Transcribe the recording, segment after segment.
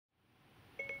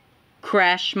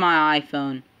Crash my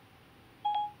iPhone.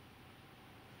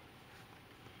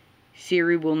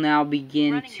 Siri will now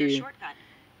begin to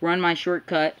run my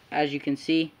shortcut, as you can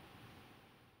see.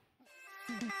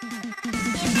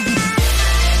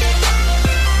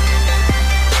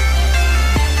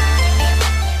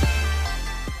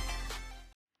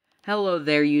 Hello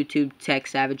there YouTube,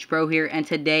 TECHSAVAGEPRO here, and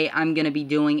today I'm going to be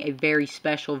doing a very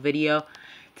special video.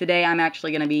 Today I'm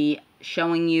actually going to be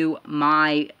showing you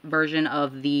my version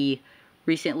of the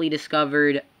recently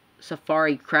discovered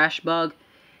Safari crash bug.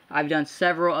 I've done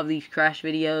several of these crash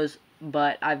videos,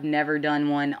 but I've never done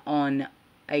one on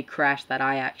a crash that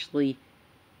I actually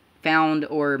found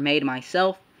or made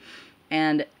myself.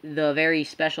 And the very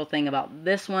special thing about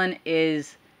this one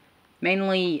is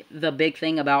mainly the big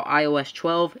thing about iOS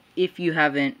 12. If you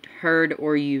haven't heard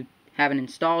or you haven't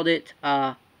installed it,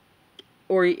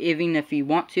 or even if you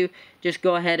want to, just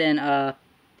go ahead and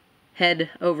head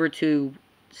over to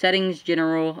Settings,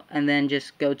 General, and then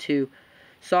just go to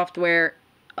Software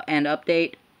and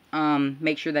Update.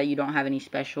 Make sure that you don't have any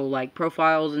special like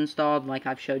profiles installed like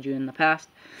I've showed you in the past.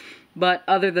 But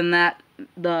other than that,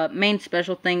 the main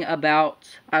special thing about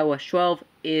iOS 12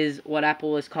 is what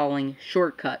Apple is calling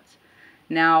shortcuts.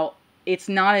 Now, it's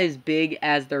not as big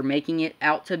as they're making it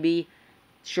out to be.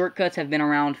 Shortcuts have been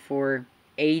around for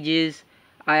ages.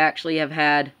 I actually have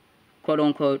had,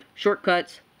 quote-unquote,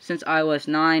 shortcuts since iOS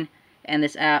 9, and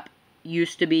this app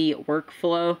used to be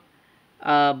Workflow,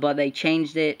 but they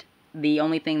changed it. The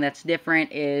only thing that's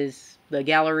different is the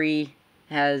gallery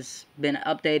has been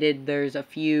updated. There's a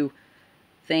few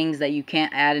things that you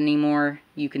can't add anymore.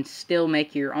 You can still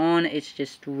make your own. It's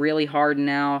just really hard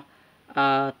now.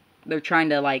 They're trying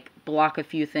to like block a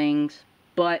few things,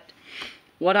 but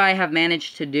what I have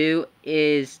managed to do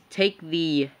is take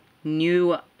the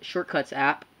new Shortcuts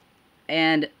app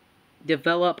and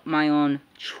develop my own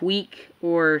tweak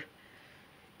or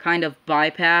kind of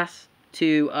bypass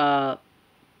to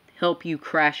help you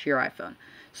crash your iPhone.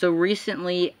 So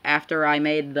recently, after I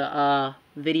made the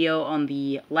video on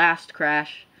the last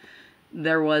crash,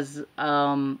 there was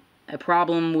a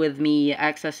problem with me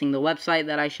accessing the website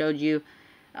that I showed you.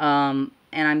 And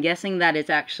I'm guessing that it's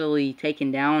actually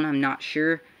taken down. I'm not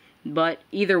sure. But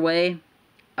either way,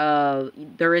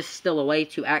 there is still a way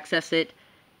to access it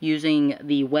using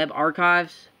the web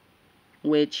archives,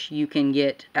 which you can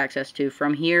get access to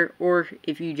from here, or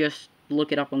if you just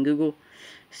look it up on Google,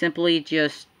 simply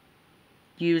just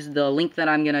use the link that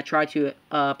I'm going to try to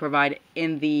provide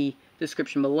in the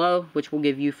description below, which will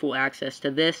give you full access to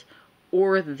this,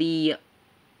 or the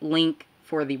link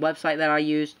for the website that I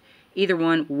used. Either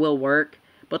one will work,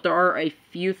 but there are a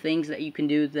few things that you can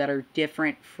do that are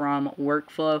different from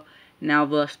Workflow. Now,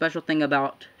 the special thing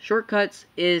about shortcuts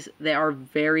is they are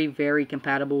very, very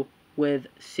compatible with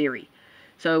Siri.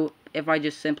 So, if I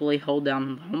just simply hold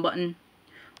down the home button,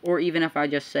 or even if I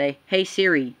just say, "Hey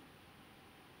Siri,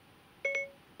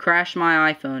 crash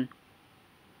my iPhone,"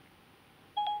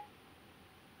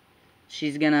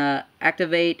 she's gonna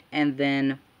activate, and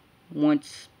then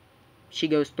once she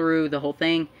goes through the whole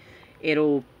thing,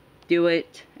 it'll do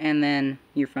it, and then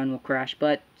your phone will crash.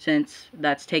 But since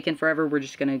that's taken forever, we're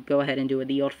just going to go ahead and do it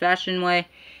the old-fashioned way,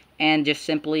 and just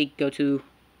simply go to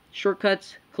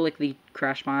Shortcuts, click the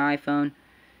Crash My iPhone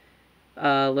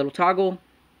little toggle,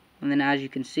 and then as you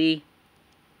can see,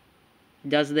 it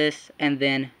does this, and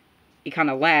then it kind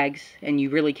of lags, and you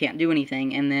really can't do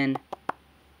anything, and then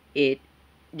it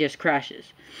just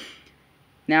crashes.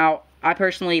 Now, I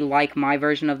personally like my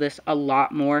version of this a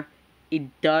lot more.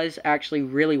 It does actually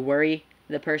really worry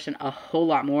the person a whole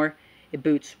lot more. It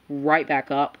boots right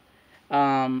back up.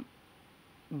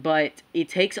 But it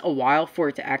takes a while for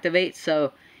it to activate,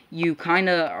 so you kind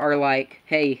of are like,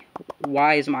 hey,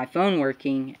 why is my phone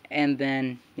working? And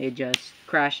then it just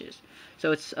crashes.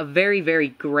 So it's a very, very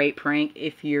great prank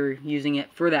if you're using it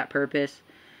for that purpose.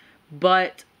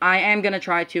 But I am going to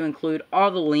try to include all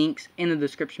the links in the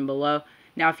description below.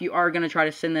 Now, if you are going to try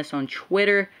to send this on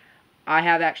Twitter, I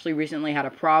have actually recently had a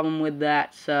problem with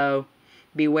that, so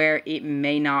beware, it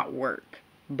may not work.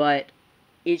 But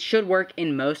it should work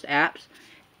in most apps.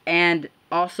 And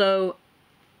also,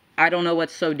 I don't know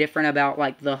what's so different about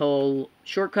like the whole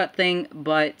shortcut thing,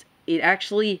 but it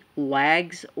actually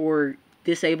lags or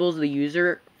disables the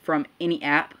user from any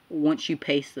app once you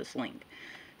paste this link.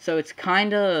 So it's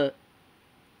kind of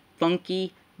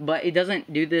funky, but it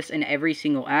doesn't do this in every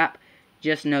single app.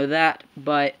 Just know that,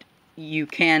 but you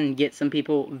can get some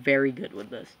people very good with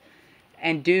this.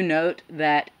 And do note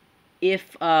that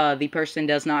if the person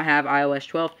does not have iOS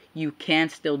 12, you can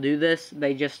still do this.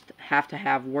 They just have to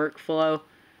have Workflow,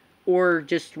 or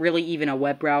just really even a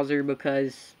web browser,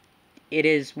 because it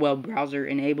is web browser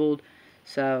enabled.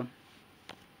 So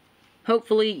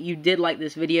hopefully you did like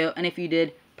this video, and if you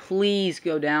did, please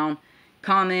go down,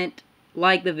 comment,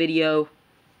 like the video,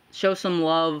 show some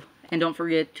love, and don't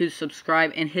forget to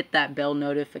subscribe and hit that bell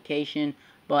notification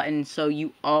button so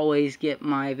you always get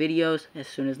my videos as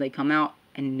soon as they come out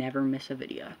and never miss a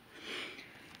video.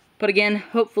 But again,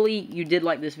 hopefully you did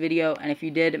like this video, and if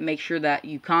you did, make sure that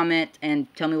you comment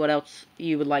and tell me what else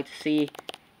you would like to see.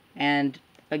 And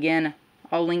again,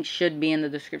 all links should be in the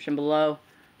description below,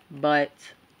 but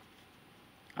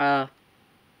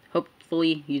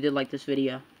hopefully you did like this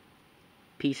video.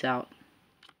 Peace out.